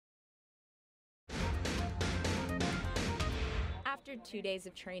After 2 days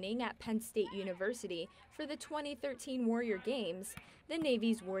of training at Penn State University for the 2013 Warrior Games, the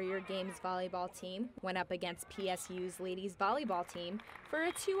Navy's Warrior Games volleyball team went up against PSU's ladies volleyball team for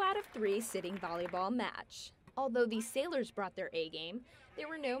a 2 out of 3 sitting volleyball match. Although the Sailors brought their A game, they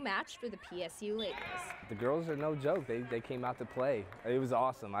were no match for the PSU ladies. The girls are no joke. They came out to play. It was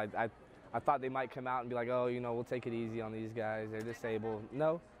awesome. I thought they might come out and be like, oh, we'll take it easy on these guys. They're disabled.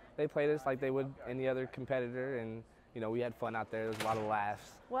 No, they played us like they would any other competitor, and we had fun out there. There was a lot of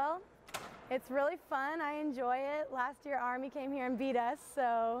laughs. Well, it's really fun. I enjoy it. Last year, Army came here and beat us,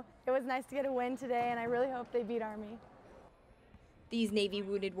 so it was nice to get a win today, and I really hope they beat Army. These Navy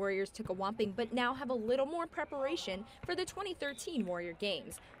Wounded Warriors took a whomping, but now have a little more preparation for the 2013 Warrior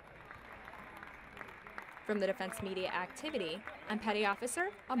Games. From the Defense Media Activity, I'm Petty Officer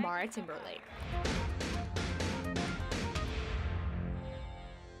Amara Timberlake.